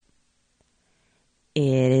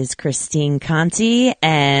is Christine Conti,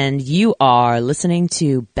 and you are listening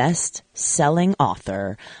to best-selling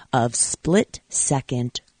author of Split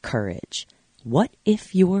Second Courage. What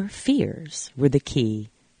if your fears were the key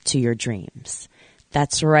to your dreams?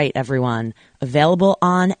 That's right, everyone. Available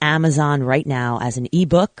on Amazon right now as an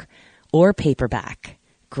ebook or paperback.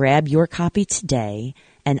 Grab your copy today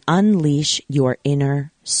and unleash your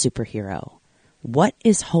inner superhero. What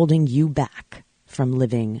is holding you back from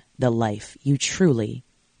living the life you truly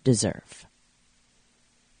deserve?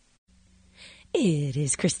 It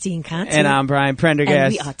is Christine Conti. And I'm Brian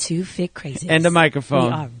Prendergast. And we are two fit crazies. And the microphone. We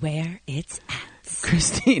are where it's at.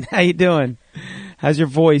 Christine, how you doing? How's your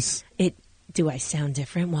voice? Do I sound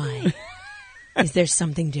different? Why? Is there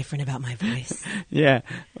something different about my voice? Yeah.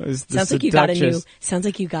 Sounds like you got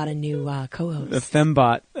a new co-host. The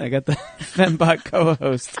Fembot. I got the Fembot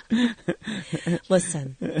co-host.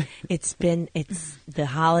 Listen, it's the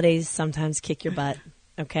holidays sometimes kick your butt,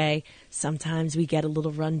 okay? Sometimes we get a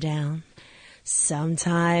little run down.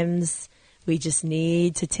 Sometimes we just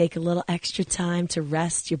need to take a little extra time to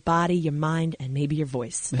rest your body, your mind, and maybe your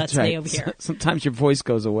voice. That's right. me over here. Sometimes your voice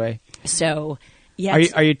goes away. So, yeah.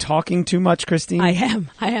 Are you talking too much, Christine? I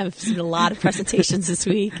am. I have seen a lot of presentations this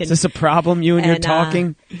week. And, is this a problem, you and your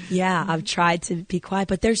talking? Yeah, I've tried to be quiet,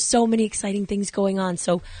 but there's so many exciting things going on.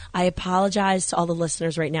 So I apologize to all the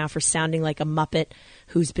listeners right now for sounding like a Muppet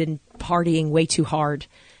who's been partying way too hard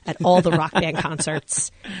at all the rock band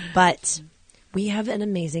concerts. But we have an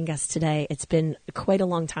amazing guest today. It's been quite a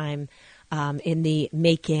long time in the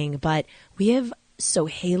making, but we have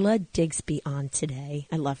Sohaila Digsby on today.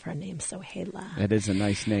 I love her name, Sohaila. That is a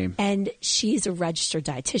nice name. And she's a registered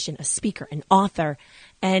dietitian, a speaker, an author.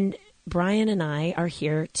 And Brian and I are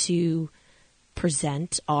here to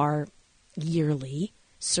present our yearly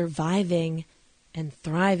Surviving and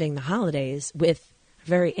Thriving the Holidays with a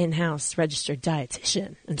very in-house registered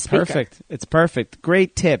dietitian and speaker. Perfect. It's perfect.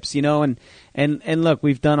 Great tips, and look,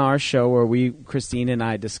 we've done our show where Christine and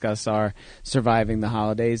I discuss our surviving the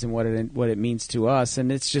holidays and what it means to us,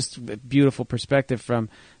 and it's just a beautiful perspective from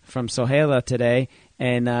Sohaila today.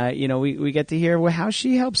 And we get to hear how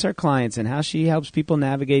she helps her clients and how she helps people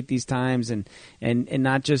navigate these times, and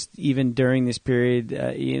not just even during this period,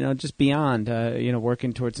 just beyond,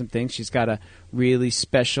 working towards some things. She's got a really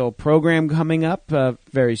special program coming up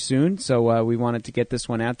very soon, so we wanted to get this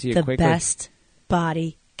one out to you quickly. The Best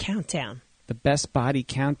Body Countdown. The Best Body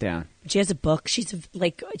Countdown. She has a book. She's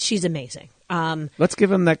amazing. Let's give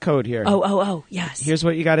them that code here. Oh, yes. Here's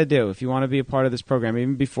what you got to do if you want to be a part of this program,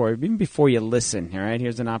 even before you listen. All right,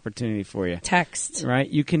 here's an opportunity for you. Text. Right,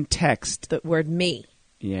 you can text the word me.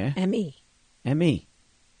 Yeah. M-E.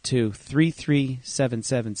 To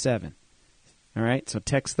 33777. All right, so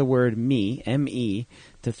text the word me, M-E,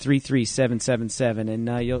 to 33777,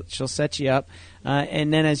 and she'll set you up.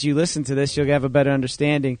 And then as you listen to this, you'll have a better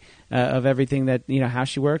understanding of everything that, how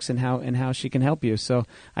she works and how she can help you. So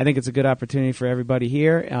I think it's a good opportunity for everybody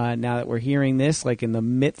here now that we're hearing this, like in the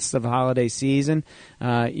midst of holiday season,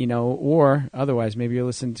 or otherwise maybe you're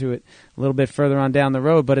listening to it a little bit further on down the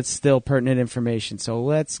road, but it's still pertinent information. So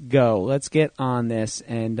let's go. Let's get on this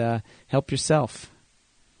and help yourself.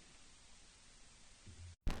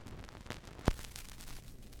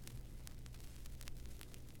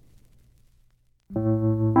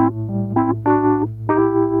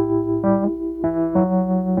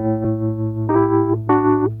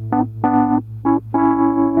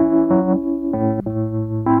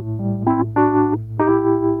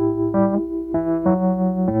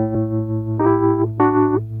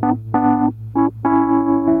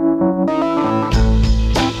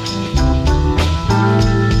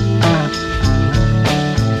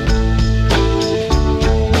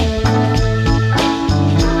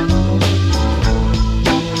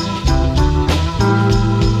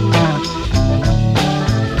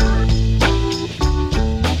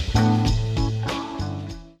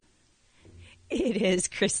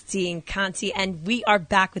 Christine Conti, and we are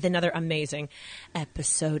back with another amazing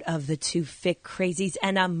episode of the Two Fit Crazies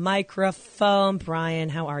and a microphone. Brian,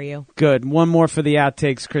 how are you? Good. One more for the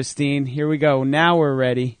outtakes, Christine. Here we go. Now we're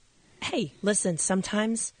ready. Hey, listen,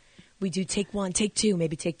 sometimes we do take one, take two,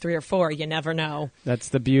 maybe take three or four. You never know. That's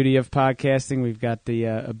the beauty of podcasting. We've got the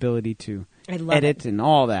ability to edit it. And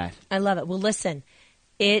all that. I love it. Well, listen,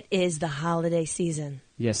 it is the holiday season.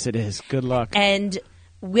 Yes, it is. Good luck. And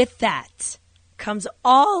with that comes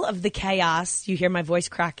all of the chaos. You hear my voice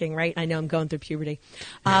cracking, right? I know I'm going through puberty.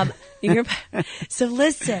 So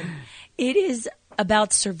listen, it is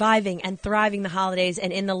about surviving and thriving the holidays.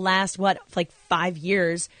 And in the last, 5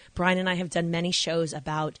 years, Brian and I have done many shows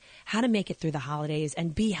about how to make it through the holidays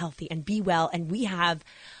and be healthy and be well. And we have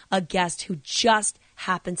a guest who just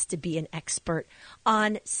happens to be an expert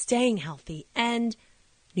on staying healthy and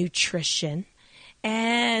nutrition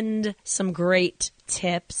and some great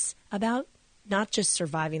tips about not just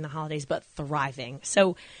surviving the holidays, but thriving.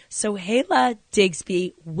 So Hala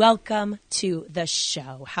Digsby, welcome to the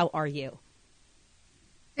show. How are you?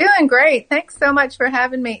 Doing great. Thanks so much for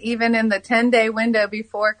having me, even in the 10-day window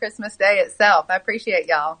before Christmas Day itself. I appreciate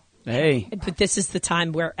y'all. Hey. But this is the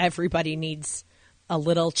time where everybody needs a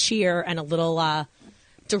little cheer and a little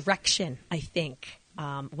direction, I think,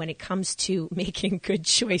 when it comes to making good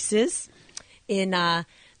choices in the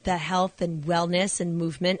health and wellness and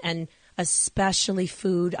movement, and especially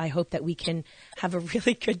food. I hope that we can have a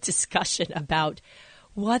really good discussion about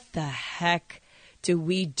what the heck do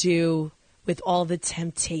we do with all the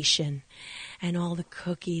temptation and all the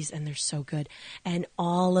cookies, and they're so good, and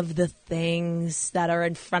all of the things that are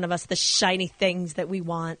in front of us, the shiny things that we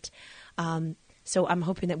want. So I'm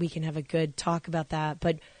hoping that we can have a good talk about that.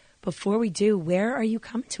 But before we do, where are you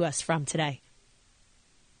coming to us from today?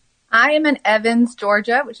 I am in Evans,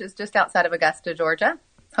 Georgia, which is just outside of Augusta, Georgia,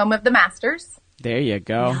 home of the Masters. There you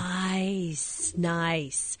go. Nice.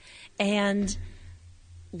 And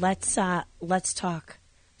let's talk.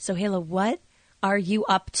 So, Hala, what are you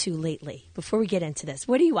up to lately? Before we get into this,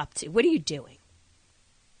 what are you up to? What are you doing?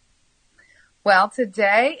 Well,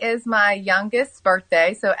 today is my youngest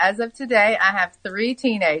birthday. So as of today, I have 3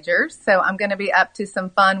 teenagers. So I'm going to be up to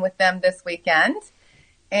some fun with them this weekend.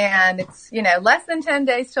 And it's, less than 10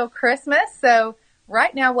 days till Christmas. So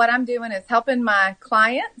right now what I'm doing is helping my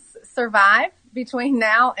clients survive between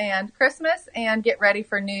now and Christmas and get ready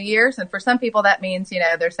for New Year's. And for some people, that means,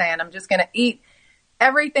 they're saying, I'm just going to eat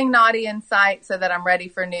everything naughty in sight so that I'm ready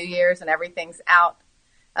for New Year's and everything's out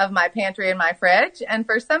of my pantry and my fridge. And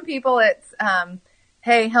for some people, it's,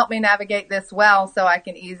 hey, help me navigate this well so I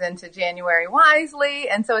can ease into January wisely.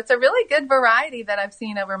 And so it's a really good variety that I've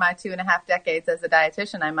seen over my 2.5 decades as a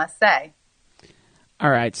dietitian, I must say. All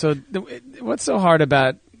right. So what's so hard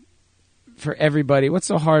for everybody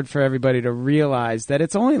to realize that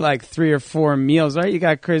it's only like 3 or 4 meals, right? You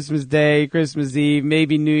got Christmas Day, Christmas Eve,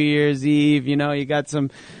 maybe New Year's Eve, you got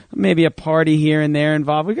maybe a party here and there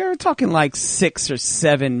involved. We're talking like 6 or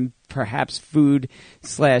 7 perhaps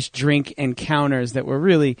food/drink encounters that we're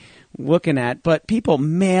really looking at, but people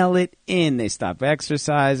mail it in. They stop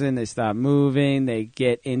exercising, they stop moving, they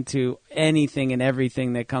get into anything and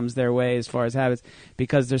everything that comes their way as far as habits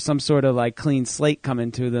because there's some sort of like clean slate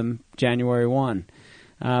coming to them January 1.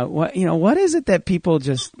 What is it that people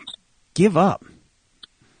just give up?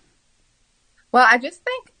 Well, I just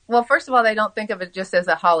think, first of all, they don't think of it just as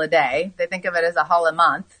a holiday. They think of it as a holiday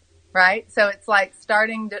month, right? So it's like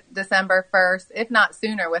starting December 1st, if not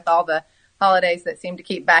sooner, with all the holidays that seem to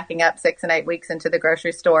keep backing up 6 and 8 weeks into the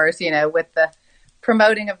grocery stores, with the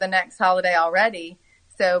promoting of the next holiday already.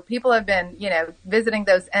 So people have been, visiting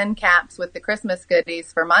those end caps with the Christmas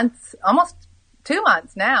goodies for months, almost 2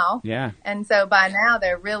 months now. Yeah. And so by now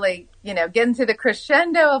they're really, getting to the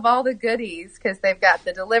crescendo of all the goodies because they've got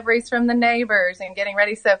the deliveries from the neighbors and getting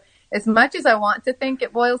ready. So as much as I want to think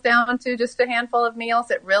it boils down to just a handful of meals,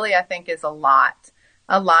 it really, I think, is a lot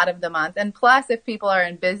of the month. And plus, if people are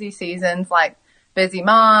in busy seasons, like busy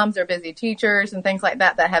moms or busy teachers and things like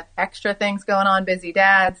that have extra things going on, busy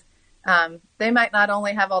dads, they might not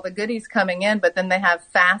only have all the goodies coming in, but then they have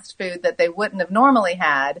fast food that they wouldn't have normally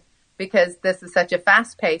had because this is such a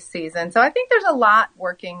fast-paced season. So I think there's a lot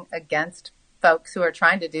working against folks who are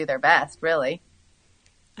trying to do their best, really.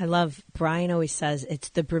 I love, Brian always says it's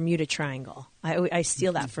the Bermuda Triangle. I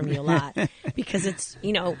steal that from you a lot because it's,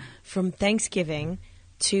 from Thanksgiving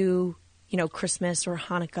to, Christmas or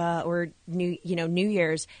Hanukkah or New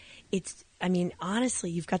Year's. It's, honestly,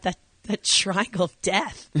 you've got that triangle of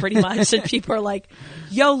death pretty much. And people are like,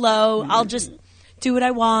 YOLO, I'll just do what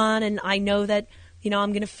I want. And I know that,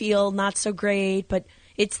 I'm going to feel not so great, but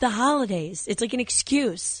it's the holidays. It's like an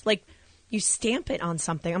excuse. Like you stamp it on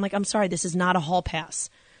something. I'm like, I'm sorry, this is not a hall pass.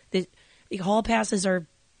 The hall passes are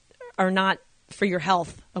not for your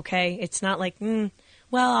health, okay? It's not like, I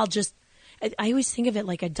always think of it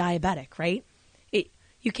like a diabetic, right?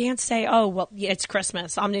 You can't say, oh, well, yeah, it's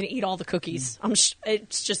Christmas, I'm going to eat all the cookies.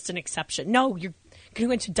 It's just an exception. No, you're going to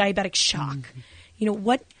go into diabetic shock.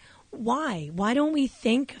 Why? Why don't we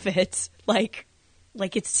think of it like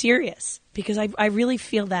it's serious? Because I really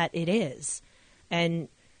feel that it is. And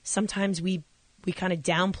sometimes we kind of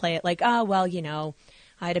downplay it like, oh, well,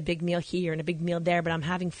 I had a big meal here and a big meal there, but I'm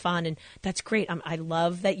having fun, and that's great. I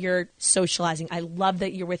love that you're socializing. I love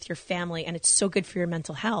that you're with your family, and it's so good for your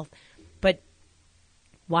mental health. But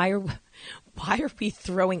why are we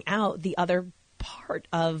throwing out the other part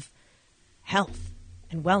of health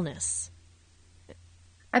and wellness?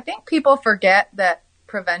 I think people forget that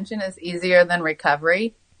prevention is easier than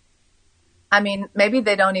recovery. I mean, maybe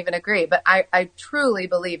they don't even agree, but I truly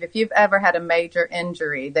believe if you've ever had a major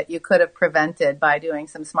injury that you could have prevented by doing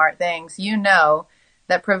some smart things, you know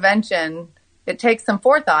that prevention, it takes some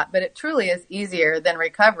forethought, but it truly is easier than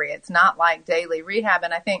recovery. It's not like daily rehab.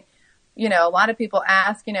 And I think, a lot of people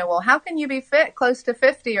ask, well, how can you be fit close to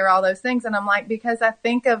 50 or all those things? And I'm like, because I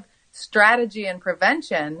think of strategy and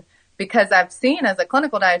prevention, because I've seen as a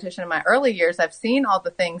clinical dietitian in my early years, I've seen all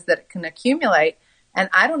the things that can accumulate. And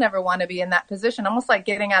I don't ever want to be in that position, almost like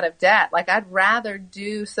getting out of debt. Like I'd rather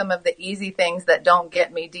do some of the easy things that don't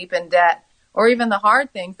get me deep in debt, or even the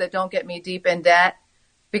hard things that don't get me deep in debt,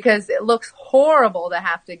 because it looks horrible to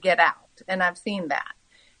have to get out. And I've seen that.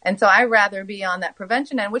 And so I rather be on that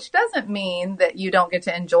prevention end, which doesn't mean that you don't get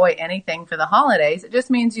to enjoy anything for the holidays. It just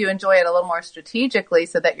means you enjoy it a little more strategically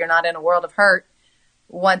so that you're not in a world of hurt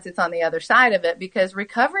once it's on the other side of it, because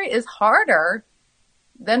recovery is harder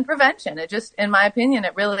than prevention. It just, in my opinion,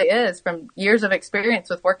 it really is, from years of experience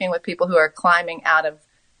with working with people who are climbing out of,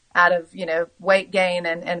 weight gain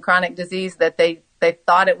and chronic disease that they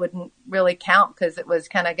thought it wouldn't really count because it was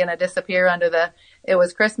kind of going to disappear under it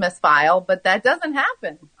was Christmas file, but that doesn't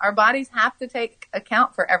happen. Our bodies have to take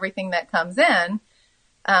account for everything that comes in.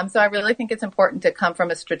 So I really think it's important to come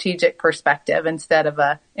from a strategic perspective instead of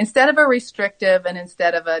a restrictive and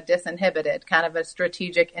instead of a disinhibited, kind of a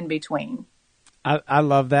strategic in between. I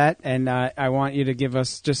love that, and I want you to give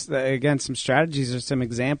us just, again, some strategies or some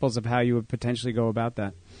examples of how you would potentially go about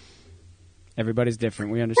that. Everybody's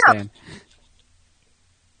different. We understand. Yeah.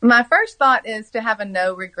 My first thought is to have a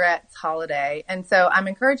no regrets holiday. And so I'm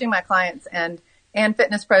encouraging my clients and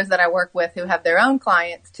fitness pros that I work with who have their own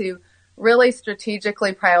clients to really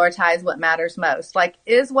strategically prioritize what matters most. Like,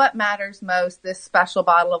 is what matters most this special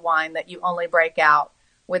bottle of wine that you only break out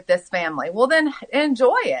with this family? Well, then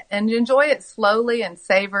enjoy it, and enjoy it slowly and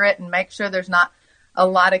savor it, and make sure there's not a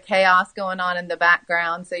lot of chaos going on in the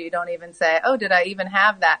background. So you don't even say, oh, did I even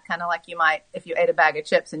have that? Kind of like you might if you ate a bag of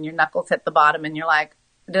chips and your knuckles hit the bottom and you're like,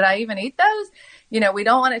 did I even eat those? We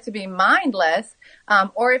don't want it to be mindless.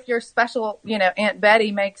 Or if your special, Aunt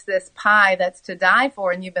Betty makes this pie that's to die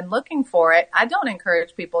for and you've been looking for it, I don't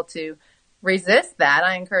encourage people to resist that.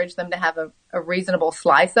 I encourage them to have a reasonable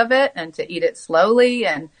slice of it and to eat it slowly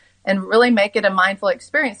and really make it a mindful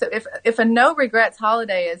experience. So if a no regrets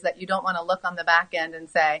holiday is that you don't want to look on the back end and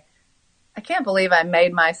say, I can't believe I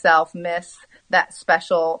made myself miss that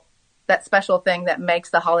special thing that makes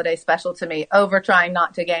the holiday special to me over trying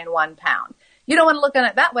not to gain 1 pound. You don't want to look at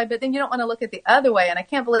it that way, but then you don't want to look at the other way. And I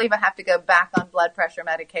can't believe I have to go back on blood pressure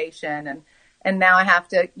medication. And now I have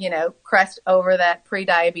to, crest over that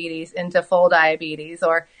pre-diabetes into full diabetes,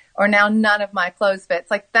 or now none of my clothes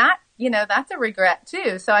fits like that. That's a regret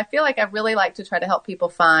too. So I feel like I really like to try to help people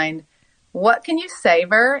find what can you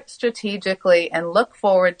savor strategically and look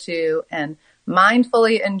forward to and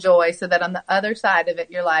mindfully enjoy, so that on the other side of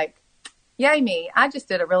it, you're like, yay me, I just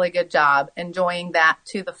did a really good job enjoying that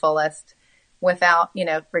to the fullest without,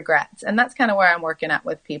 regrets. And that's kind of where I'm working at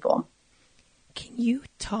with people. Can you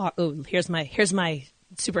talk? Oh, here's my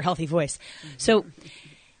super healthy voice. So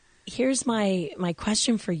here's my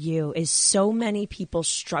question for you is, so many people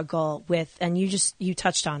struggle with, and you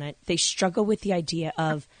touched on it, they struggle with the idea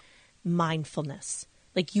of mindfulness.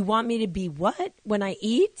 Like, you want me to be what when I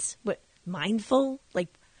eat? What, mindful? Like,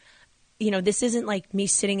 this isn't like me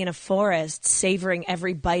sitting in a forest savoring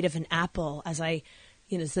every bite of an apple as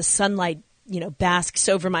as the sunlight, basks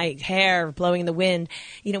over my hair, blowing in the wind.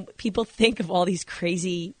 People think of all these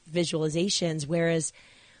crazy visualizations, whereas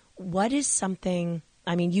what is something,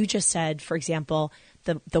 you just said, for example,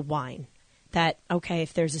 the wine, that, okay,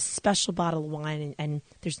 if there's a special bottle of wine and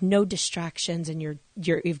there's no distractions and you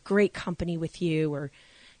have great company with you, or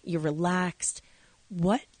you're relaxed,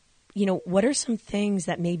 what are some things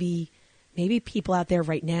that maybe people out there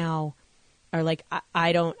right now are like,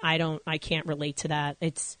 I can't relate to that.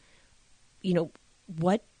 It's,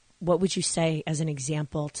 what would you say as an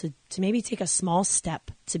example to maybe take a small step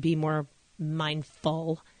to be more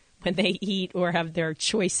mindful when they eat or have their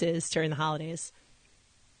choices during the holidays?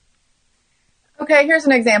 Okay, here's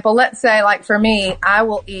an example. Let's say, like, for me, I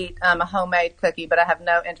will eat a homemade cookie, but I have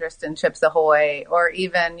no interest in Chips Ahoy or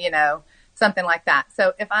even, something like that.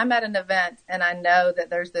 So if I'm at an event and I know that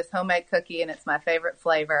there's this homemade cookie and it's my favorite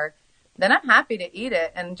flavor, then I'm happy to eat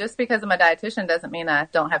it. And just because I'm a dietitian doesn't mean I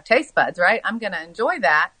don't have taste buds, right? I'm going to enjoy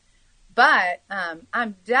that. But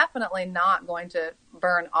I'm definitely not going to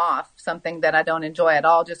burn off something that I don't enjoy at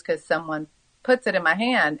all just because someone puts it in my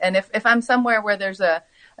hand. And if I'm somewhere where there's a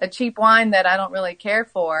cheap wine that I don't really care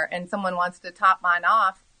for and someone wants to top mine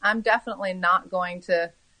off, I'm definitely not going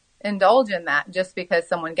to indulge in that just because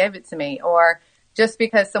someone gave it to me, or just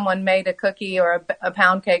because someone made a cookie or a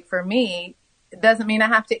pound cake for me. It doesn't mean I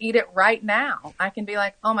have to eat it right now. I can be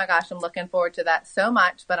like, oh my gosh, I'm looking forward to that so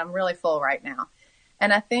much, but I'm really full right now.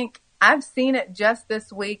 And I think I've seen it just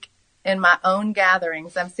this week in my own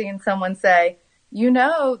gatherings. I've seen someone say,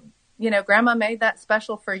 grandma made that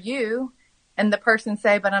special for you. And the person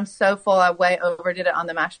say, but I'm so full, I way overdid it on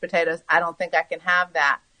the mashed potatoes. I don't think I can have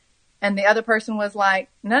that. And the other person was like,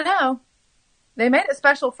 no, they made it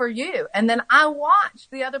special for you. And then I watched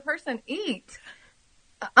the other person eat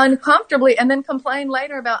uncomfortably and then complain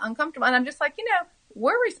later about uncomfortable. And I'm just like,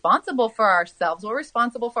 we're responsible for ourselves. We're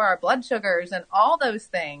responsible for our blood sugars and all those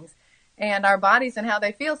things and our bodies and how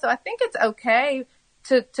they feel. So I think it's okay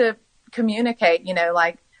to communicate,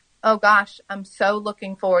 like, oh gosh, I'm so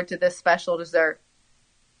looking forward to this special dessert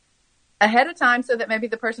ahead of time so that maybe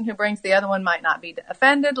the person who brings the other one might not be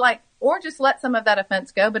offended, or just let some of that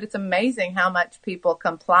offense go. But it's amazing how much people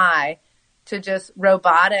comply to just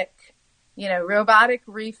robotic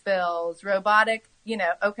refills,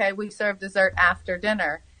 okay, we serve dessert after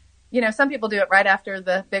dinner. Some people do it right after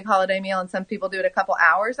the big holiday meal and some people do it a couple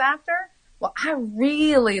hours after. Well, I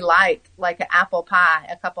really like an apple pie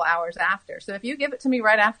a couple hours after. So if you give it to me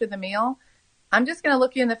right after the meal, I'm just going to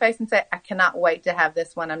look you in the face and say, I cannot wait to have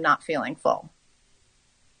this when I'm not feeling full.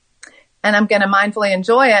 And I'm going to mindfully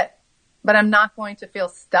enjoy it, but I'm not going to feel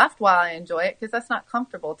stuffed while I enjoy it because that's not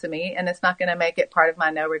comfortable to me and it's not going to make it part of my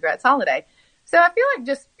no regrets holiday. So I feel like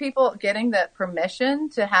just people getting the permission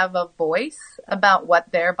to have a voice about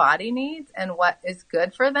what their body needs and what is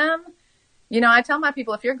good for them. I tell my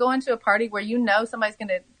people, if you're going to a party where somebody's going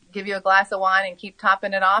to give you a glass of wine and keep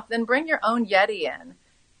topping it off, then bring your own Yeti in.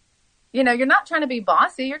 You're not trying to be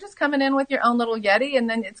bossy. You're just coming in with your own little Yeti and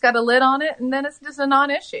then it's got a lid on it and then it's just a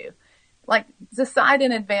non-issue. Decide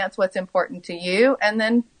in advance what's important to you and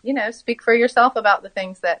then, speak for yourself about the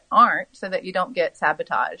things that aren't so that you don't get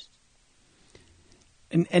sabotaged.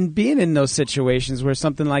 And being in those situations where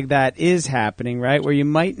something like that is happening, right, where you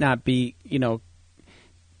might not be,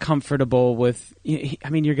 comfortable with, you're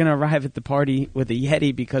going to arrive at the party with a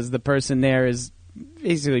Yeti because the person there is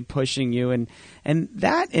basically pushing you. And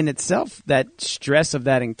that in itself, that stress of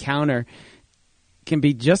that encounter can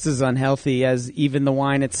be just as unhealthy as even the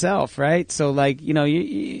wine itself, right? So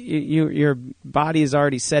your body is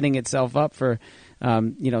already setting itself up for,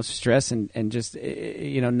 stress and just,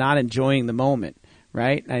 not enjoying the moment.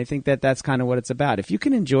 Right. And I think that's kind of what it's about. If you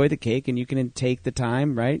can enjoy the cake and you can take the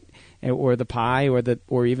time, right, or the pie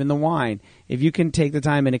or even the wine, if you can take the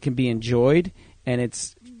time and it can be enjoyed and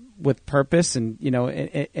it's with purpose and,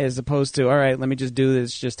 as opposed to, all right, let me just do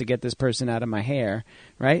this just to get this person out of my hair.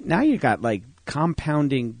 Right. Now you got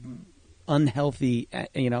compounding unhealthy,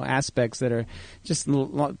 aspects that are just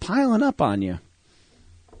piling up on you.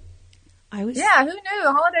 Yeah, who knew?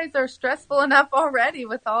 Holidays are stressful enough already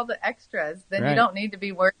with all the extras. Then You don't need to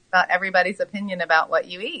be worried about everybody's opinion about what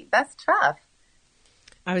you eat. That's tough.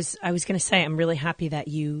 I was going to say, I'm really happy that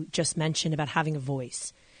you just mentioned about having a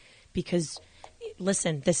voice because,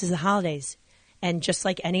 listen, this is the holidays. And just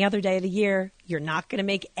like any other day of the year, you're not going to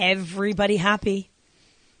make everybody happy.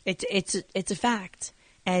 It's a fact.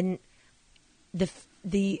 And the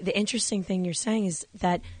interesting thing you're saying is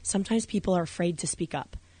that sometimes people are afraid to speak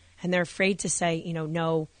up. And they're afraid to say,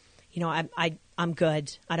 no, I'm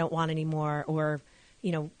good. I don't want any more. Or,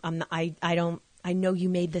 I know you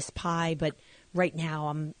made this pie, but right now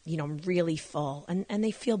I'm really full. And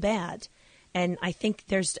they feel bad. And I think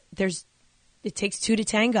it takes two to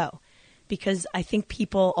tango because I think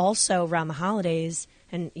people also around the holidays,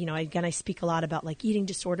 and, again, I speak a lot about eating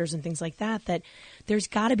disorders and things like that, that there's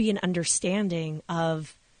got to be an understanding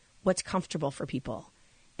of what's comfortable for people.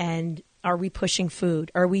 And are we pushing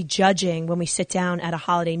food? Are we judging when we sit down at a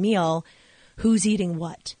holiday meal who's eating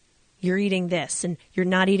what? You're eating this and you're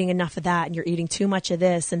not eating enough of that and you're eating too much of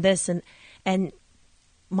this and this. And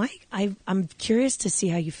Mike, I'm curious to see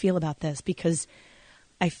how you feel about this because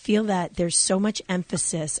I feel that there's so much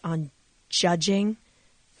emphasis on judging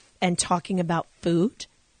and talking about food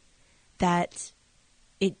that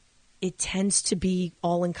it tends to be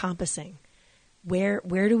all encompassing. Where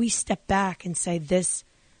do we step back and say this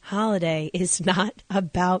holiday is not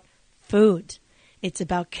about food? It's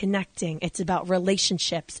about connecting. It's about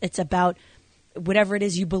relationships. It's about whatever it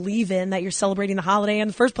is you believe in that you're celebrating the holiday in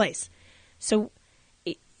the first place. So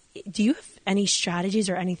do you have any strategies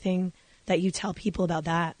or anything that you tell people about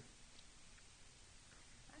that?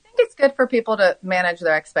 I think it's good for people to manage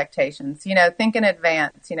their expectations. Think in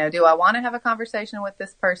advance. Do I want to have a conversation with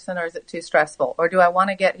this person or is it too stressful? Or do I want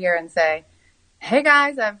to get here and say, hey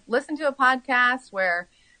guys, I've listened to a podcast where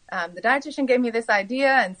the dietitian gave me this idea,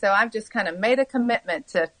 and so I've just kind of made a commitment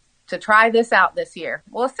to try this out this year.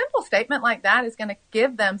 Well, a simple statement like that is going to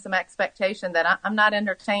give them some expectation that I'm not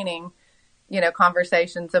entertaining,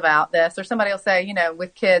 conversations about this. Or somebody will say,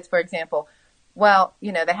 with kids, for example, well,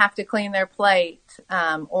 they have to clean their plate,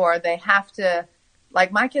 or they have to,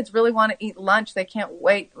 like my kids really want to eat lunch. They can't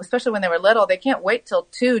wait, especially when they were little, they can't wait till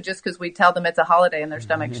 2 just because we tell them it's a holiday and their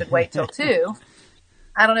stomach should wait till 2.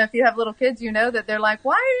 I don't know if you have little kids, that they're like,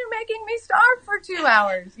 why are you making me starve for 2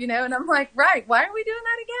 hours? And I'm like, right, why are we doing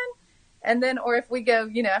that again? And then, or if we go,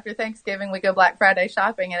 after Thanksgiving, we go Black Friday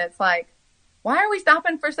shopping and it's like, why are we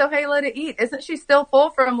stopping for Sohaila to eat? Isn't she still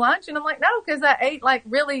full from lunch? And I'm like, no, because I ate like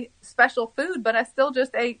really special food, but I still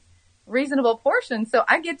just ate reasonable portions. So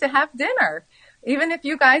I get to have dinner. Even if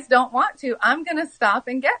you guys don't want to, I'm going to stop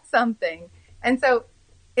and get something. And so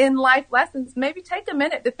in life lessons, maybe take a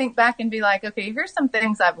minute to think back and be like, okay, here's some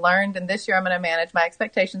things I've learned, and this year I'm going to manage my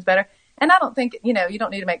expectations better. And I don't think, you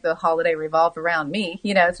don't need to make the holiday revolve around me.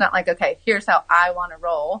 It's not like, okay, here's how I want to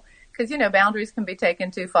roll. Because, boundaries can be taken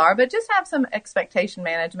too far, but just have some expectation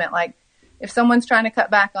management. Like if someone's trying to cut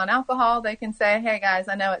back on alcohol, they can say, hey guys,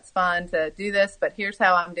 I know it's fun to do this, but here's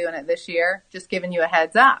how I'm doing it this year. Just giving you a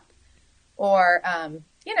heads up. Or,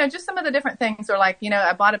 just some of the different things are like,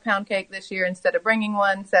 I bought a pound cake this year instead of bringing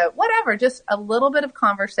one. So whatever, just a little bit of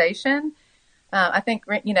conversation. I think,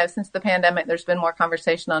 since the pandemic, there's been more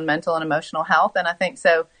conversation on mental and emotional health. And I think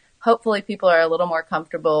so hopefully people are a little more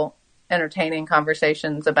comfortable entertaining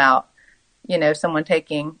conversations about, someone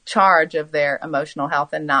taking charge of their emotional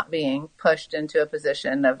health and not being pushed into a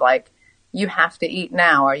position of like, you have to eat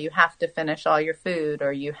now, or you have to finish all your food,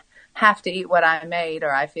 or you have to eat what I made,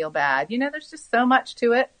 or I feel bad. There's just so much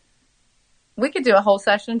to it. We could do a whole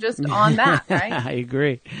session just on that, right? I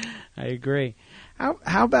agree.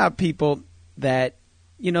 How about people that,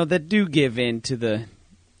 that do give in to the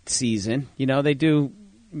season? They do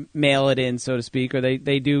mail it in, so to speak, or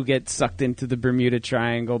they do get sucked into the Bermuda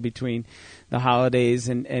Triangle between the holidays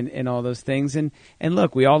and all those things. And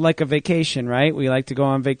look, we all like a vacation, right? We like to go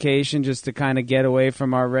on vacation just to kind of get away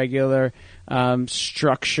from our regular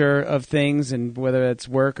structure of things, and whether it's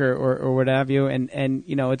work or what have you. And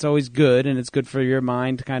it's always good, and it's good for your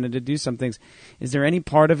mind kind of to do some things. Is there any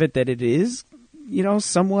part of it that it is,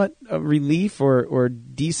 somewhat a relief or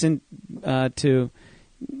decent to,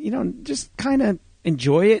 just kind of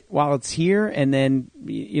enjoy it while it's here, and then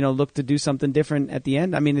look to do something different at the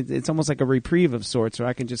end? I mean, it's almost like a reprieve of sorts, where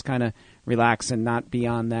I can just kind of relax and not be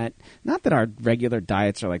on that. Not that our regular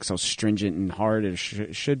diets are like so stringent and hard as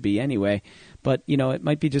should be anyway, but it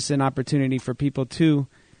might be just an opportunity for people to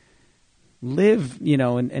live,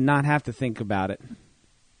 and not have to think about it.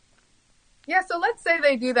 Yeah, so let's say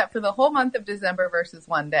they do that for the whole month of December versus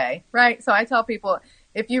one day, right? So I tell people,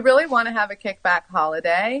 if you really want to have a kickback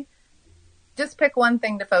holiday, just pick one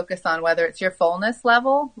thing to focus on, whether it's your fullness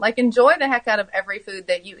level. Like enjoy the heck out of every food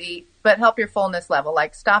that you eat, but help your fullness level.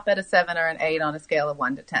 Like stop at a 7 or an 8 on a scale of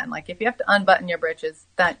 1 to 10. Like if you have to unbutton your britches,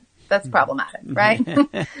 that's problematic, right?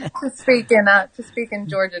 to speak in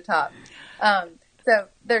Georgia talk. So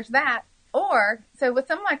there's that. Or, so with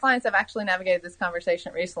some of my clients, I've actually navigated this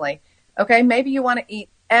conversation recently. Okay, maybe you want to eat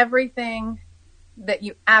everything that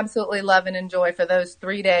you absolutely love and enjoy for those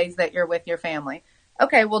 3 days that you're with your family.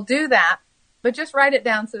 Okay, we'll do that, but just write it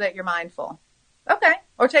down so that you're mindful. Okay,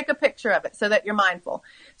 or take a picture of it so that you're mindful,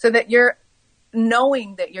 so that you're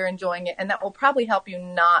knowing that you're enjoying it, and that will probably help you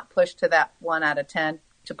not push to that 1 out of 10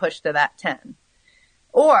 to push to that 10.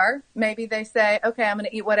 Or maybe they say, okay, I'm going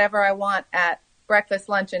to eat whatever I want at breakfast,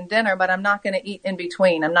 lunch, and dinner, but I'm not going to eat in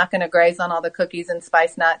between. I'm not going to graze on all the cookies and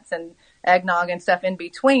spice nuts and eggnog and stuff in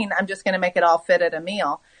between. I'm just going to make it all fit at a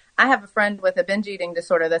meal. I have a friend with a binge eating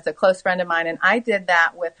disorder that's a close friend of mine, and I did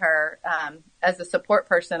that with her as a support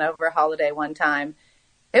person over a holiday one time.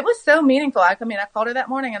 It was so meaningful. I called her that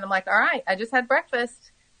morning, and I'm like, all right, I just had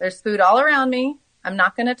breakfast. There's food all around me. I'm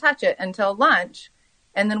not going to touch it until lunch.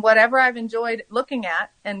 And then whatever I've enjoyed looking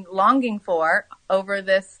at and longing for over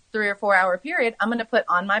this 3 or 4 hour period, I'm going to put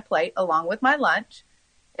on my plate along with my lunch.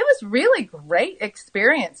 It was really great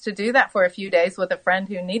experience to do that for a few days with a friend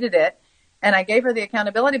who needed it. And I gave her the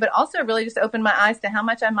accountability, but also really just opened my eyes to how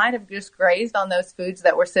much I might have just grazed on those foods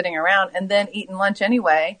that were sitting around and then eaten lunch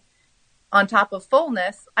anyway on top of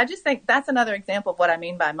fullness. I just think that's another example of what I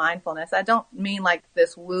mean by mindfulness. I don't mean like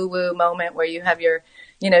this woo-woo moment where you have your,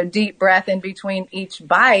 deep breath in between each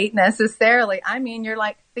bite necessarily. I mean, you're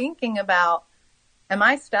like thinking about, am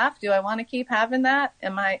I stuffed? Do I want to keep having that?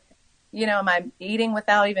 Am I eating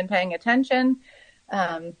without even paying attention?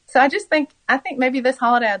 So I think maybe this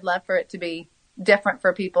holiday, I'd love for it to be different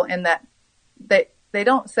for people in that they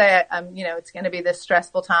don't say, it's going to be this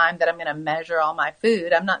stressful time that I'm going to measure all my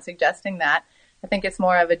food. I'm not suggesting that. I think it's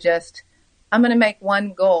more of a just, I'm going to make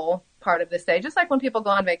one goal part of this day. Just like when people go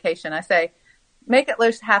on vacation, I say, make at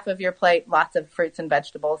least half of your plate lots of fruits and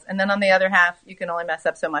vegetables. And then on the other half, you can only mess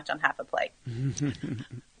up so much on half a plate.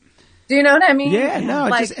 Do you know what I mean? Yeah, no,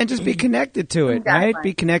 just be connected to it, Exactly. right?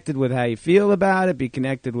 Be connected with how you feel about it. Be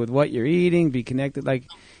connected with what you're eating. Be connected,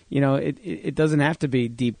 it doesn't have to be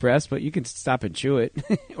deep breath, but you can stop and chew it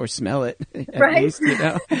or smell it at Right. least,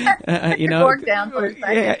 Fork down for a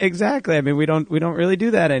second. Yeah, exactly. I mean, we don't really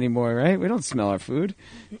do that anymore, right? We don't smell our food.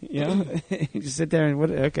 You just sit there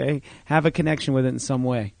and have a connection with it in some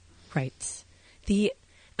way. Right. The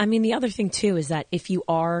other thing too is that if you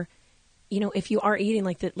are eating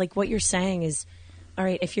like what you're saying is, all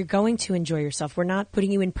right, if you're going to enjoy yourself, we're not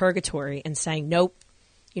putting you in purgatory and saying, nope,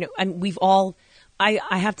 and we've all, I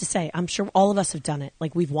have to say, I'm sure all of us have done it.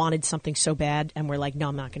 Like we've wanted something so bad and we're like, no,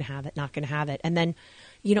 I'm not going to have it. And then,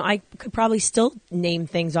 I could probably still name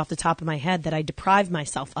things off the top of my head that I deprived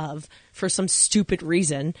myself of for some stupid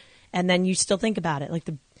reason. And then you still think about it. Like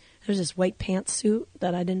there's this white pantsuit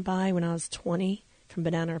that I didn't buy when I was 20 from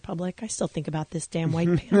Banana Republic. I still think about this damn white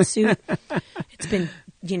pantsuit. It's been,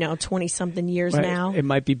 20 something years now. It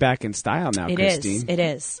might be back in style now, Christine. It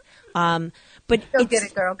is. But Go get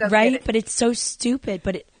it, girl. Go right? get it. But it's so stupid.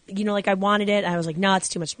 But I wanted it. I was like, no, it's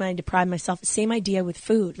too much money. Deprive myself. Same idea with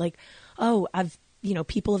food. Like, oh,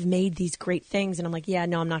 people have made these great things, and I'm like, yeah,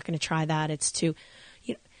 no, I'm not going to try that. It's too,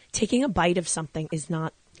 taking a bite of something is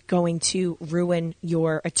not going to ruin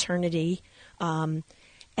your eternity. And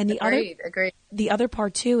Agreed. The other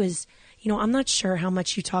part too is, I'm not sure how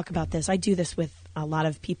much you talk about this. I do this with a lot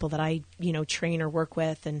of people that I, train or work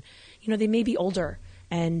with, and, they may be older.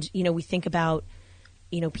 And, we think about,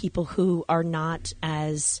 people who are not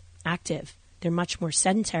as active. They're much more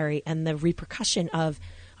sedentary, and the repercussion of,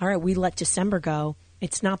 all right, we let December go.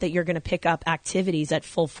 It's not that you're going to pick up activities at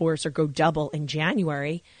full force or go double in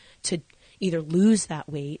January to either lose that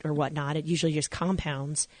weight or whatnot. It usually just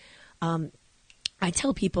compounds. I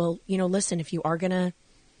tell people, listen, if you are going to,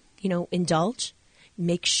 indulge,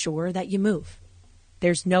 make sure that you move.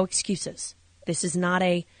 There's no excuses. This is not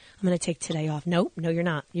I'm going to take today off. No, you're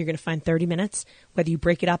not. You're going to find 30 minutes, whether you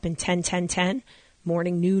break it up in 10, 10, 10,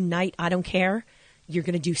 morning, noon, night, I don't care. You're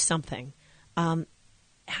going to do something.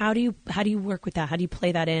 How do you work with that? How do you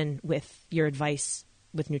play that in with your advice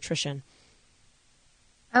with nutrition?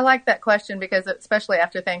 I like that question because especially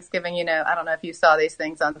after Thanksgiving, I don't know if you saw these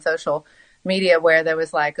things on social media where there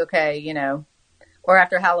was like, okay, or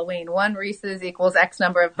after Halloween, one Reese's equals X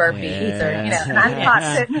number of burpees, or and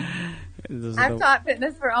I've taught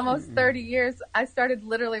fitness for almost 30 years. I started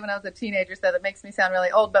literally when I was a teenager, so that makes me sound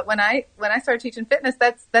really old. But when I started teaching fitness,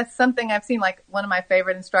 that's something I've seen. Like one of my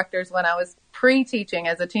favorite instructors when I was pre-teaching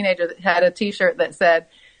as a teenager that had a T-shirt that said,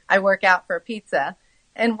 "I work out for pizza."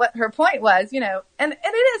 And what her point was, and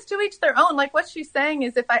it is to each their own. Like what she's saying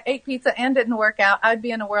is if I ate pizza and didn't work out, I'd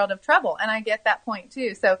be in a world of trouble. And I get that point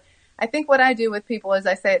too. So I think what I do with people is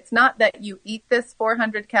I say, it's not that you eat this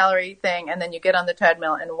 400 calorie thing and then you get on the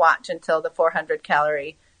treadmill and watch until the 400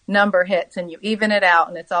 calorie number hits and you even it out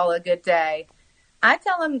and it's all a good day. I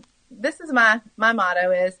tell them, this is my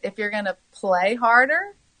motto is if you're going to play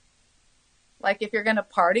harder, like if you're going to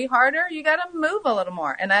party harder, you got to move a little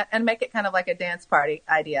more and make it kind of like a dance party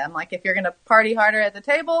idea. I'm like, if you're going to party harder at the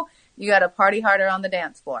table, you got to party harder on the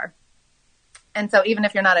dance floor. And so even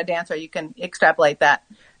if you're not a dancer, you can extrapolate that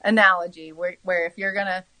analogy where if you're going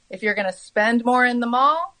to spend more in the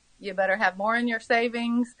mall, you better have more in your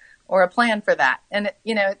savings or a plan for that. And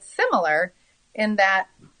it's similar in that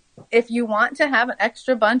if you want to have an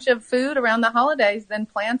extra bunch of food around the holidays, then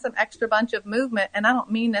plan some extra bunch of movement. And I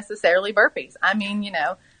don't mean necessarily burpees. I mean,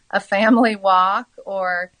 a family walk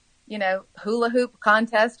or, hula hoop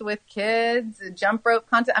contest with kids, a jump rope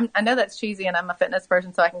contest. I know that's cheesy and I'm a fitness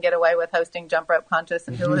person, so I can get away with hosting jump rope contests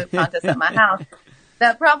and hula hoop contests at my house.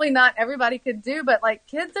 That probably not everybody could do, but like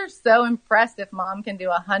kids are so impressed if mom can do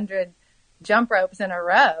 100 jump ropes in a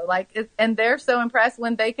row. And they're so impressed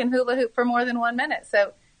when they can hula hoop for more than 1 minute.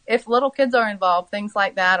 So if little kids are involved, things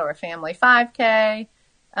like that, or a family 5K,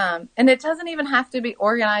 and it doesn't even have to be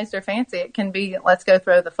organized or fancy. It can be, let's go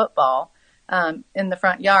throw the football in the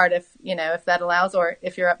front yard if that allows, or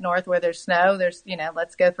if you're up north where there's snow,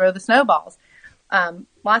 let's go throw the snowballs.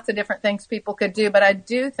 Lots of different things people could do, but I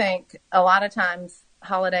do think a lot of times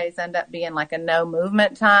holidays end up being like a no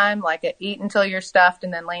movement time, like a eat until you're stuffed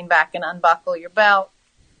and then lean back and unbuckle your belt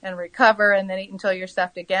and recover and then eat until you're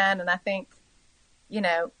stuffed again. And I think,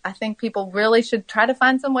 I think people really should try to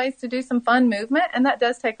find some ways to do some fun movement. And that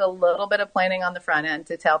does take a little bit of planning on the front end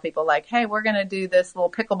to tell people like, hey, we're going to do this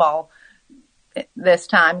little pickleball this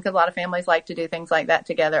time, because a lot of families like to do things like that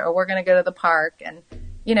together, or we're going to go to the park. And,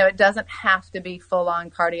 it doesn't have to be full on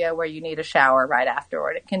cardio where you need a shower right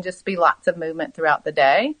afterward. It can just be lots of movement throughout the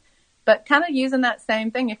day, but kind of using that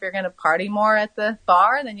same thing. If you're going to party more at the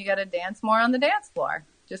bar, then you got to dance more on the dance floor.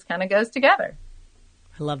 Just kind of goes together.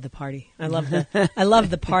 I love the party. I love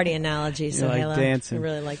the party analogy. So like Layla, dancing. I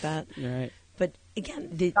really like that. Right. But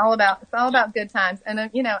again, it's all about good times. And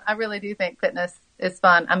I really do think fitness is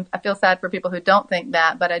fun. I feel sad for people who don't think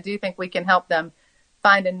that, but I do think we can help them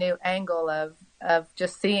find a new angle of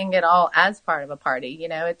just seeing it all as part of a party.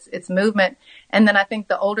 It's movement. And then I think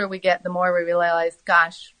the older we get, the more we realize,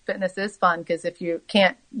 gosh, fitness is fun, because if you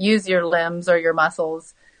can't use your limbs or your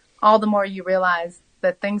muscles, all the more you realize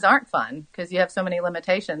that things aren't fun because you have so many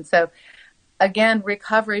limitations. So again,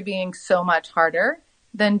 recovery being so much harder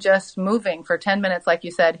than just moving for 10 minutes, like you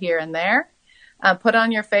said, here and there. Put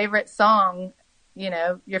on your favorite song,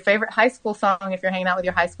 your favorite high school song if you're hanging out with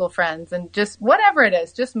your high school friends, and just whatever it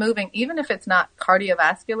is, just moving, even if it's not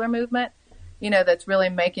cardiovascular movement, that's really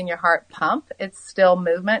making your heart pump. It's still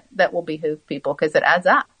movement that will behoove people because it adds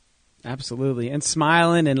up. Absolutely. And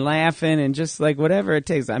smiling and laughing and just like whatever it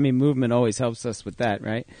takes. I mean, movement always helps us with that,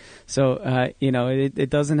 right? So, it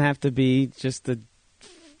doesn't have to be just the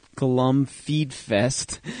glum feed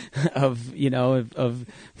fest of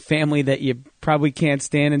family that you probably can't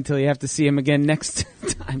stand until you have to see them again next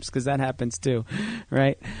times, because that happens too,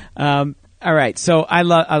 right? All right. So I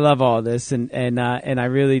love all this, and I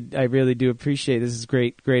really do appreciate this. Is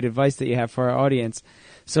great advice that you have for our audience.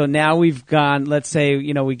 So now we've gone, let's say,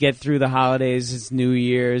 we get through the holidays, it's New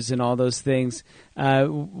Year's and all those things.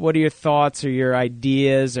 What are your thoughts or your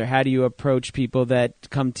ideas, or how do you approach people that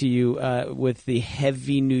come to you with the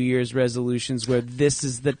heavy New Year's resolutions where this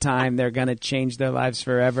is the time they're going to change their lives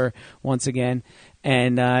forever once again,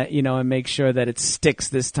 and and make sure that it sticks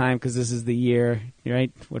this time, because this is the year,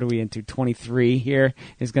 right? What are we into? 23 here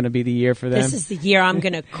is going to be the year for them. This is the year I'm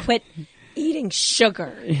going to quit eating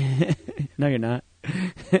sugar. No, you're not.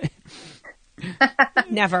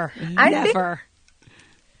 Never.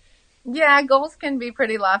 Yeah, goals can be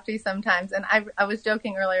pretty lofty sometimes. And I was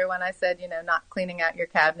joking earlier when I said, not cleaning out your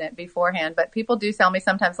cabinet beforehand. But people do tell me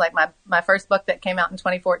sometimes, like my first book that came out in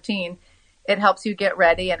 2014, it helps you get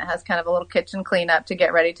ready, and it has kind of a little kitchen cleanup to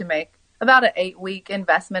get ready to make about an 8-week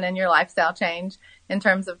investment in your lifestyle change in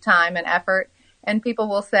terms of time and effort. And people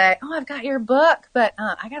will say, oh, I've got your book, but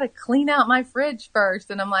I got to clean out my fridge first.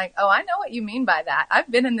 And I'm like, oh, I know what you mean by that. I've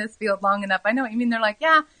been in this field long enough. I know what you mean. They're like,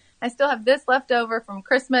 yeah, I still have this left over from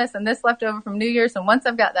Christmas and this left over from New Year's. And once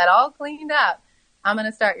I've got that all cleaned up, I'm going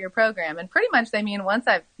to start your program. And pretty much they mean once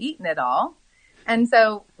I've eaten it all. And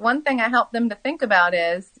so one thing I help them to think about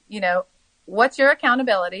is, what's your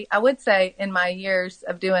accountability? I would say in my years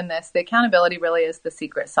of doing this, the accountability really is the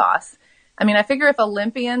secret sauce. I mean, I figure if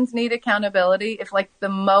Olympians need accountability, if like the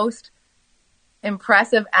most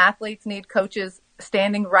impressive athletes need coaches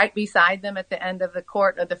standing right beside them at the end of the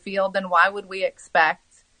court or the field, then why would we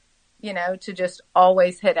expect, to just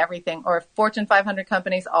always hit everything? Or if Fortune 500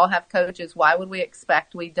 companies all have coaches, why would we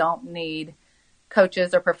expect we don't need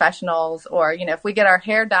coaches or professionals? Or, if we get our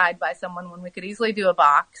hair dyed by someone when we could easily do a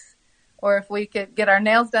box, or if we could get our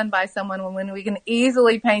nails done by someone when we can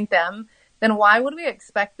easily paint them, then why would we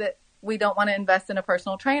expect that we don't want to invest in a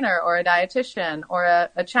personal trainer or a dietitian or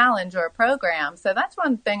a challenge or a program? So that's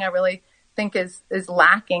one thing I really think is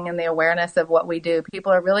lacking in the awareness of what we do.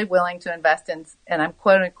 People are really willing to invest in, and I'm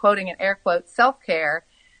quoting in air quotes, self-care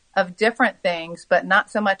of different things, but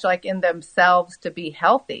not so much like in themselves to be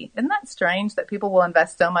healthy. Isn't that strange that people will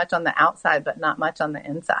invest so much on the outside, but not much on the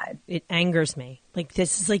inside? It angers me. Like,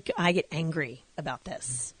 this is like, I get angry about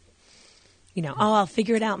this. I'll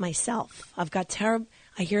figure it out myself. I've got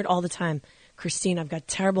I hear it all the time. Christine, I've got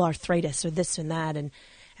terrible arthritis or this and that. And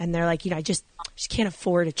they're like, I just can't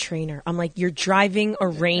afford a trainer. I'm like, you're driving a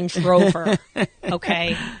Range Rover.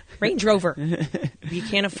 Okay. Range Rover. You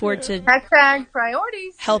can't afford to hashtag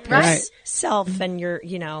priorities. Help yourself, and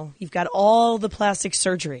you've got all the plastic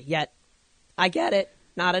surgery. Yet I get it.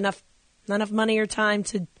 Not enough money or time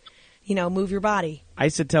to, move your body. I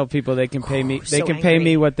used to tell people they can pay me. They So can angry. pay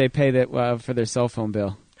me what they pay that for their cell phone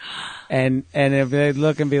bill. And if they'd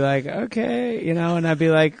look and be like, okay, and I'd be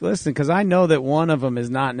like, listen, because I know that one of them is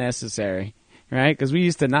not necessary, right? Because we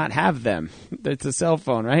used to not have them. It's a cell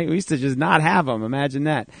phone, right? We used to just not have them. Imagine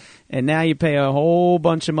that. And now you pay a whole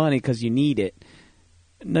bunch of money because you need it.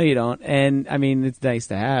 No, you don't. And I mean, it's nice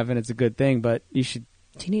to have, and it's a good thing, but you should.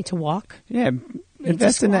 Do you need to walk? Yeah,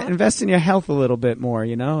 invest in your health a little bit more,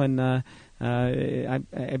 and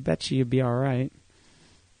I bet you'd be all right.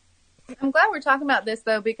 I'm glad we're talking about this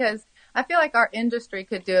though, because I feel like our industry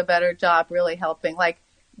could do a better job really helping. Like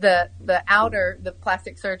the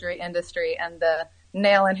plastic surgery industry and the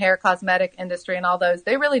nail and hair cosmetic industry and all those,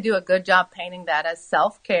 they really do a good job painting that as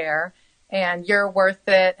self-care and you're worth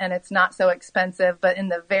it and it's not so expensive. But in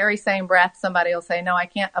the very same breath, somebody will say, no, I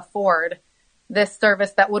can't afford this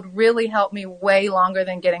service that would really help me way longer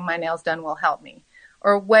than getting my nails done will help me,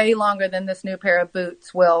 or way longer than this new pair of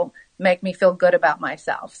boots will make me feel good about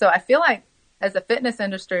myself. So I feel like as a fitness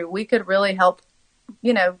industry, we could really help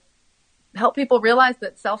people realize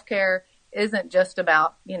that self-care isn't just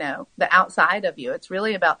about, the outside of you. It's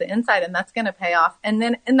really about the inside, and that's going to pay off. And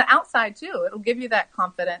then in the outside too, it'll give you that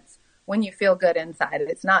confidence when you feel good inside.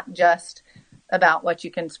 It's not just about what you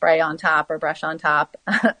can spray on top or brush on top.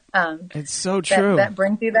 It's so true. That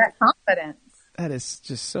brings you that confidence. That is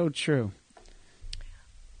just so true.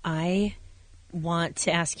 I want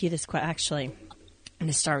to ask you this question. Actually, I'm going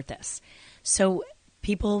to start with this. So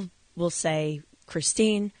people will say,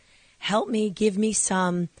 Christine, help me, give me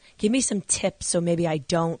some tips so maybe I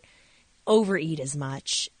don't overeat as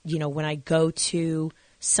much, when I go to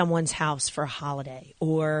someone's house for a holiday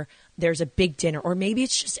or there's a big dinner, or maybe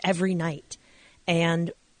it's just every night.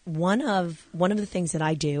 And one of the things that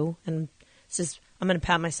I do, and this is, I'm going to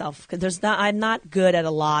pat myself because I'm not good at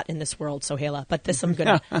a lot in this world, Sohaila, but this I'm good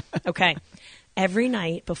at. Okay. Every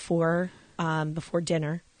night before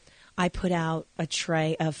dinner, I put out a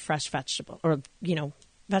tray of fresh vegetable or,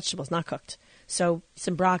 vegetables, not cooked. So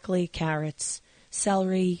some broccoli, carrots,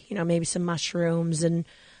 celery, maybe some mushrooms and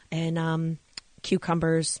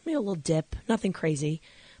cucumbers, maybe a little dip, nothing crazy,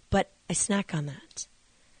 but I snack on that.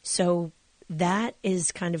 So that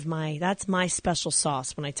is kind of that's my special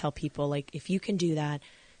sauce when I tell people, like, if you can do that,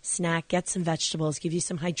 snack, get some vegetables, give you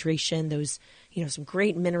some hydration, those, some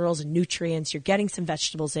great minerals and nutrients, you're getting some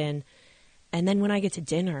vegetables in. And then when I get to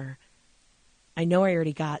dinner, I know I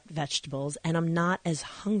already got vegetables and I'm not as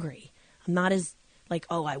hungry. I'm not as like,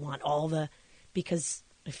 oh, I want because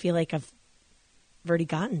I feel like I've already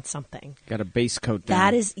gotten something. Got a base coat down.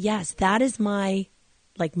 That is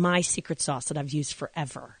my secret sauce that I've used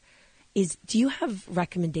forever. Do you have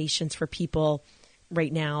recommendations for people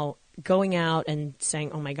right now going out and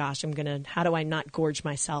saying, oh my gosh, how do I not gorge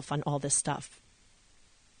myself on all this stuff?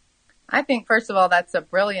 I think, first of all, that's a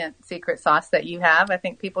brilliant secret sauce that you have. I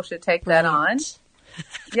think people should take that on.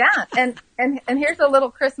 Yeah. And here's a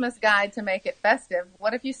little Christmas guide to make it festive.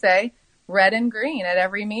 What if you say red and green at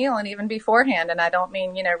every meal and even beforehand? And I don't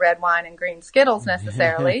mean, red wine and green Skittles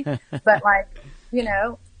necessarily, but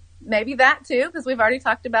maybe that too, because we've already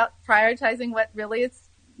talked about prioritizing what really is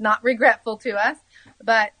not regretful to us,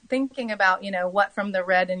 but thinking about, what from the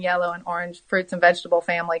red and yellow and orange fruits and vegetable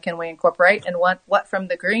family can we incorporate, and what from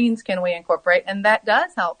the greens can we incorporate. And that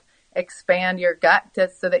does help expand your gut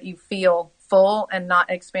so that you feel full and not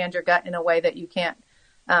expand your gut in a way that you can't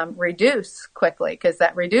reduce quickly, because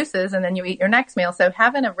that reduces and then you eat your next meal. So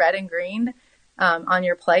having a red and green on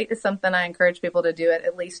your plate is something I encourage people to do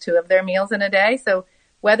at least 2 of their meals in a day. So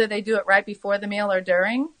whether they do it right before the meal or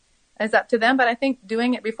during is up to them. But I think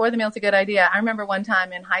doing it before the meal is a good idea. I remember one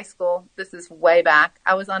time in high school, this is way back,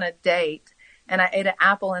 I was on a date and I ate an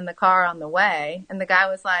apple in the car on the way. And the guy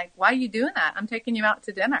was like, why are you doing that? I'm taking you out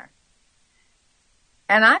to dinner.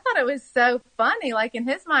 And I thought it was so funny. Like in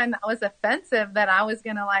his mind, that was offensive that I was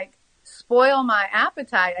going to spoil my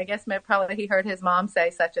appetite. I guess probably he heard his mom say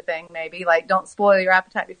such a thing, maybe don't spoil your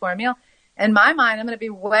appetite before a meal. In my mind, I'm going to be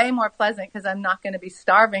way more pleasant because I'm not going to be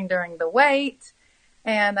starving during the wait.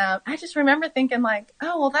 And I just remember thinking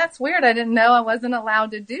oh, well, that's weird. I didn't know I wasn't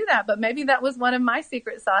allowed to do that. But maybe that was one of my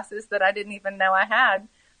secret sauces that I didn't even know I had,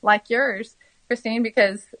 like yours, Christine,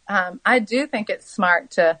 because I do think it's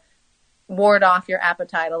smart to ward off your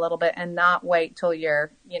appetite a little bit and not wait till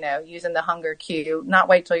you're, using the hunger cue, not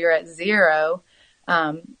wait till you're at 0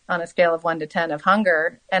 on a scale of 1 to 10 of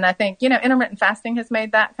hunger. And I think, intermittent fasting has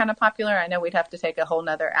made that kind of popular. I know we'd have to take a whole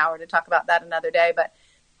nother hour to talk about that another day, but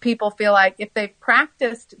people feel like if they've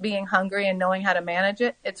practiced being hungry and knowing how to manage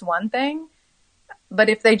it, it's one thing. But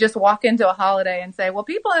if they just walk into a holiday and say, well,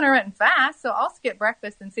 people intermittent fast, so I'll skip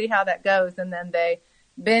breakfast and see how that goes, and then they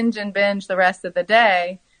binge the rest of the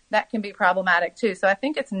day, that can be problematic too. So I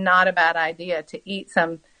think it's not a bad idea to eat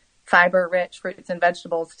some fiber-rich fruits and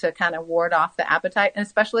vegetables to kind of ward off the appetite, and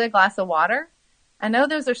especially a glass of water. I know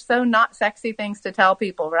those are so not sexy things to tell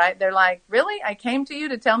people, right? They're like, really? I came to you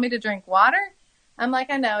to tell me to drink water? I'm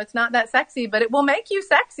like, I know it's not that sexy, but it will make you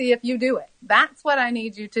sexy if you do it. That's what I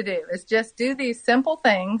need you to do, is just do these simple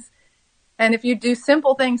things. And if you do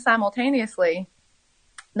simple things simultaneously,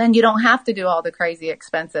 then you don't have to do all the crazy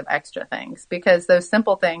expensive extra things, because those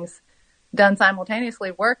simple things done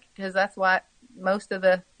simultaneously work, because that's what most of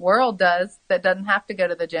the world does that doesn't have to go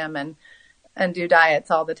to the gym and do diets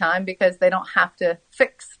all the time, because they don't have to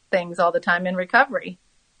fix things all the time in recovery,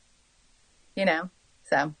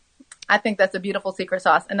 so I think that's a beautiful secret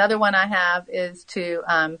sauce. Another one I have is to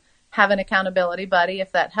have an accountability buddy,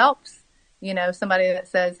 if that helps. Somebody that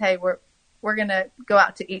says, hey, we're going to go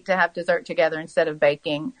out to eat to have dessert together instead of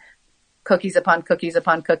baking cookies upon cookies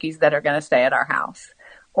upon cookies that are going to stay at our house.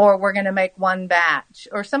 Or we're going to make one batch,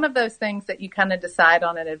 or some of those things that you kind of decide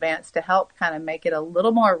on in advance to help kind of make it a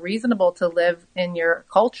little more reasonable to live in your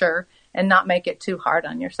culture and not make it too hard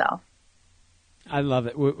on yourself. I love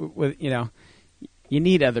it. You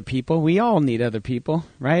need other people. We all need other people,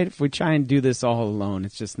 right? If we try and do this all alone,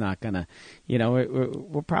 it's just not going to,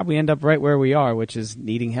 we'll probably end up right where we are, which is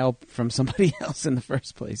needing help from somebody else in the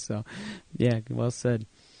first place. So, yeah, well said.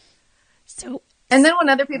 And then when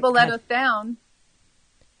other people let us down,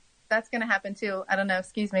 that's going to happen too. I don't know.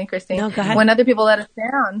 Excuse me, Christine. No, go ahead. When other people let us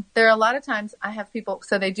down, there are a lot of times I have people,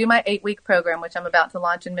 so they do my 8-week program, which I'm about to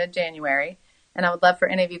launch in mid-January. And I would love for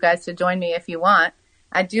any of you guys to join me if you want.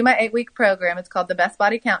 I do my 8-week program. It's called the Best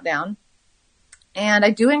Body Countdown. And I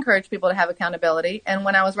do encourage people to have accountability. And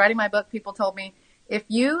when I was writing my book, people told me, if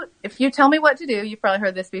you tell me what to do, you've probably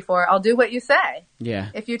heard this before, I'll do what you say. Yeah.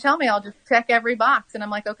 If you tell me, I'll just check every box. And I'm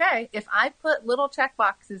like, okay, if I put little check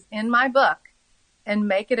boxes in my book and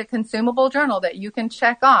make it a consumable journal that you can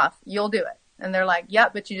check off, you'll do it. And they're like,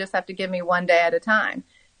 yep, but you just have to give me one day at a time,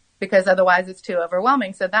 because otherwise it's too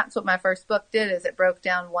overwhelming. So that's what my first book did, is it broke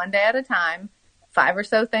down one day at a time, 5 or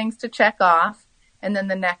so things to check off, and then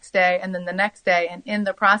the next day, and then the next day. And in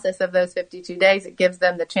the process of those 52 days, it gives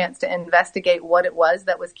them the chance to investigate what it was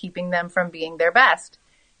that was keeping them from being their best.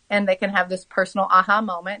 And they can have this personal aha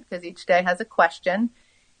moment, because each day has a question.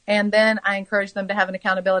 And then I encourage them to have an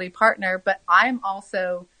accountability partner, but I'm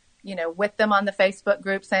also, with them on the Facebook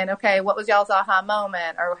group saying, okay, what was y'all's aha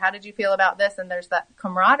moment? Or how did you feel about this? And there's that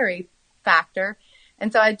camaraderie factor.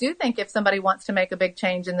 And so I do think if somebody wants to make a big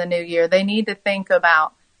change in the new year, they need to think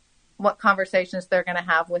about what conversations they're going to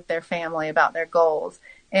have with their family about their goals,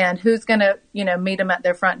 and who's going to, meet them at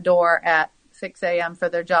their front door at 6 a.m. for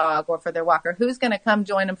their jog or for their walk, or who's going to come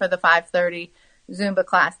join them for the 5:30 Zumba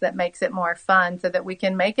class that makes it more fun, so that we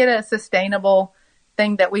can make it a sustainable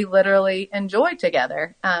thing that we literally enjoy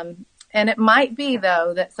together. And it might be,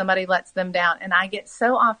 though, that somebody lets them down. And I get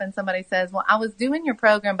so often somebody says, well, I was doing your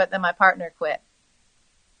program, but then my partner quit.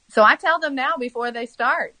 So I tell them now before they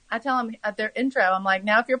start, I tell them at their intro, I'm like,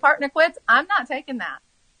 now if your partner quits, I'm not taking that.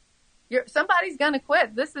 Somebody's going to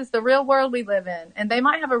quit. This is the real world we live in. And they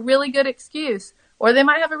might have a really good excuse, or they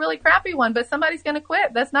might have a really crappy one, but somebody's going to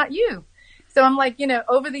quit. That's not you. So I'm like,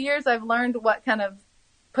 over the years, I've learned what kind of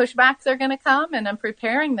pushbacks are going to come, and I'm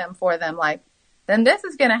preparing them for them. Like, then this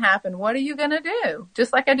is going to happen. What are you going to do?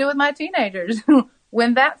 Just like I do with my teenagers.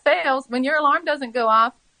 When that fails, when your alarm doesn't go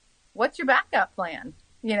off, what's your backup plan?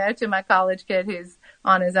 To my college kid who's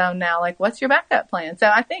on his own now, like, what's your backup plan? So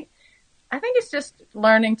I think it's just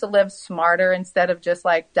learning to live smarter, instead of just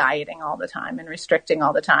like dieting all the time and restricting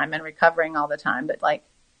all the time and recovering all the time. But like,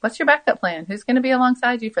 what's your backup plan? Who's going to be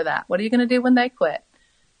alongside you for that? What are you going to do when they quit?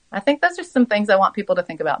 I think those are some things I want people to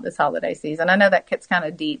think about this holiday season. I know that gets kind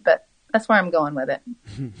of deep, but that's where I'm going with it.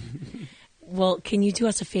 Well, can you do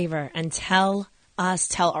us a favor and tell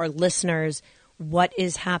our listeners what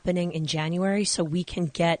is happening in January, so we can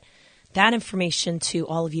get that information to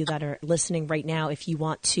all of you that are listening right now if you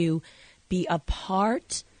want to be a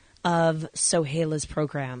part of Sohaila's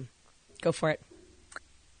program? Go for it.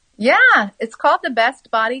 Yeah, it's called the Best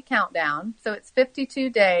Body Countdown. So it's 52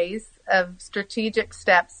 days of strategic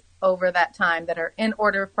steps over that time that are in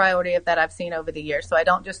order of priority of that I've seen over the years. So I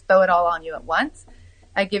don't just throw it all on you at once.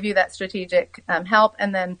 I give you that strategic help,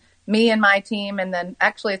 and then me and my team, and then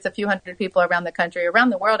actually it's a few hundred people around the country,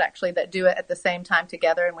 around the world actually, that do it at the same time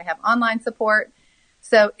together, and we have online support.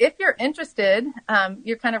 So if you're interested,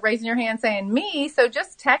 you're kind of raising your hand saying me, so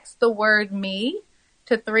just text the word me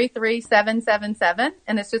to 33777,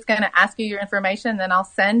 and it's just going to ask you your information, and then I'll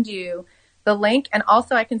send you the link. And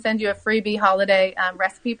also I can send you a freebie holiday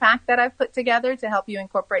recipe pack that I've put together to help you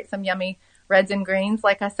incorporate some yummy reds and greens,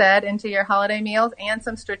 like I said, into your holiday meals, and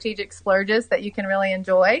some strategic splurges that you can really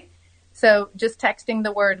enjoy. So just texting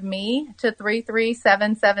the word me to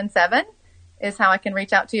 33777 is how I can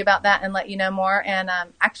reach out to you about that and let you know more. And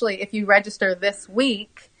actually, if you register this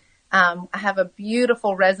week, I have a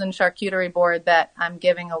beautiful resin charcuterie board that I'm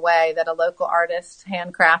giving away that a local artist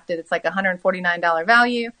handcrafted. It's like $149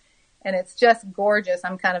 value. and it's just gorgeous.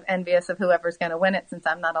 I'm kind of envious of whoever's going to win it since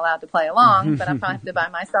I'm not allowed to play along, but I probably have to buy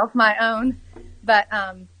myself my own. But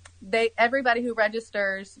everybody who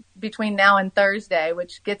registers between now and Thursday,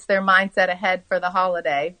 which gets their mindset ahead for the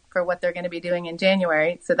holiday for what they're going to be doing in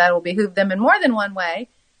January, so that will behoove them in more than one way.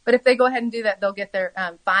 But if they go ahead and do that, they'll get their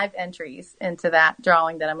 5 entries into that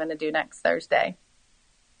drawing that I'm going to do next Thursday.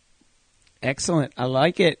 Excellent. I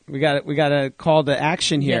like it. We got a call to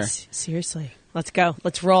action here. Yes, seriously. Let's go.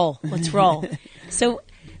 Let's roll. Let's roll. So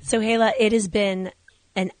Hela, it has been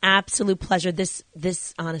an absolute pleasure. This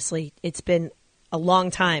honestly, it's been a long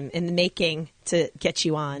time in the making to get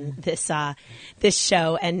you on this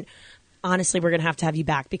show, and honestly, we're going to have you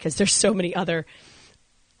back because there's so many other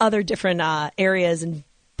different areas and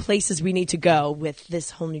places we need to go with this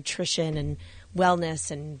whole nutrition and wellness.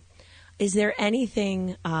 And is there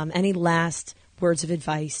anything, any last words of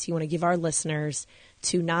advice you want to give our listeners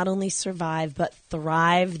to not only survive but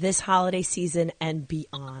thrive this holiday season and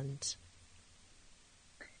beyond?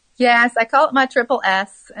 Yes, I call it my triple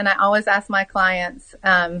S, and I always ask my clients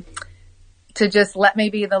to just let me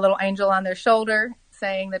be the little angel on their shoulder,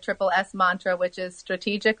 saying the triple S mantra, which is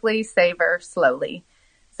strategically, savor, slowly.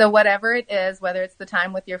 So whatever it is, whether it's the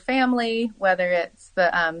time with your family, whether it's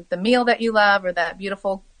the meal that you love or that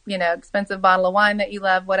beautiful, expensive bottle of wine that you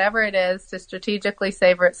love, whatever it is, to strategically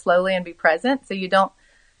savor it slowly and be present so you don't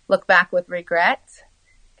look back with regret.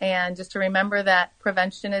 And just to remember that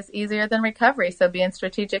prevention is easier than recovery. So being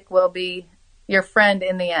strategic will be your friend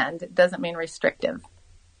in the end. It doesn't mean restrictive.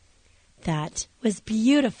 That was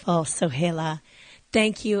beautiful, Sohaila.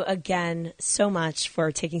 Thank you again so much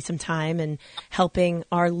for taking some time and helping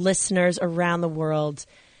our listeners around the world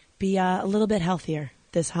be a little bit healthier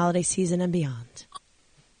this holiday season and beyond.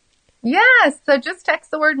 Yes. So just text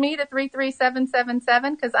the word me to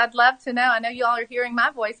 33777 because I'd love to know. I know you all are hearing my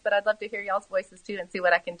voice, but I'd love to hear y'all's voices too and see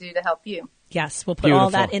what I can do to help you. Yes. We'll put all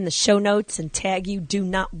that in the show notes and tag you. Do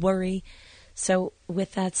not worry. So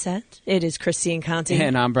with that said, it is Christine Conti.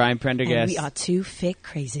 And I'm Brian Prendergast. And we are two fake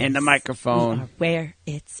crazies. And the microphone. We are where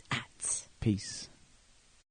it's at. Peace.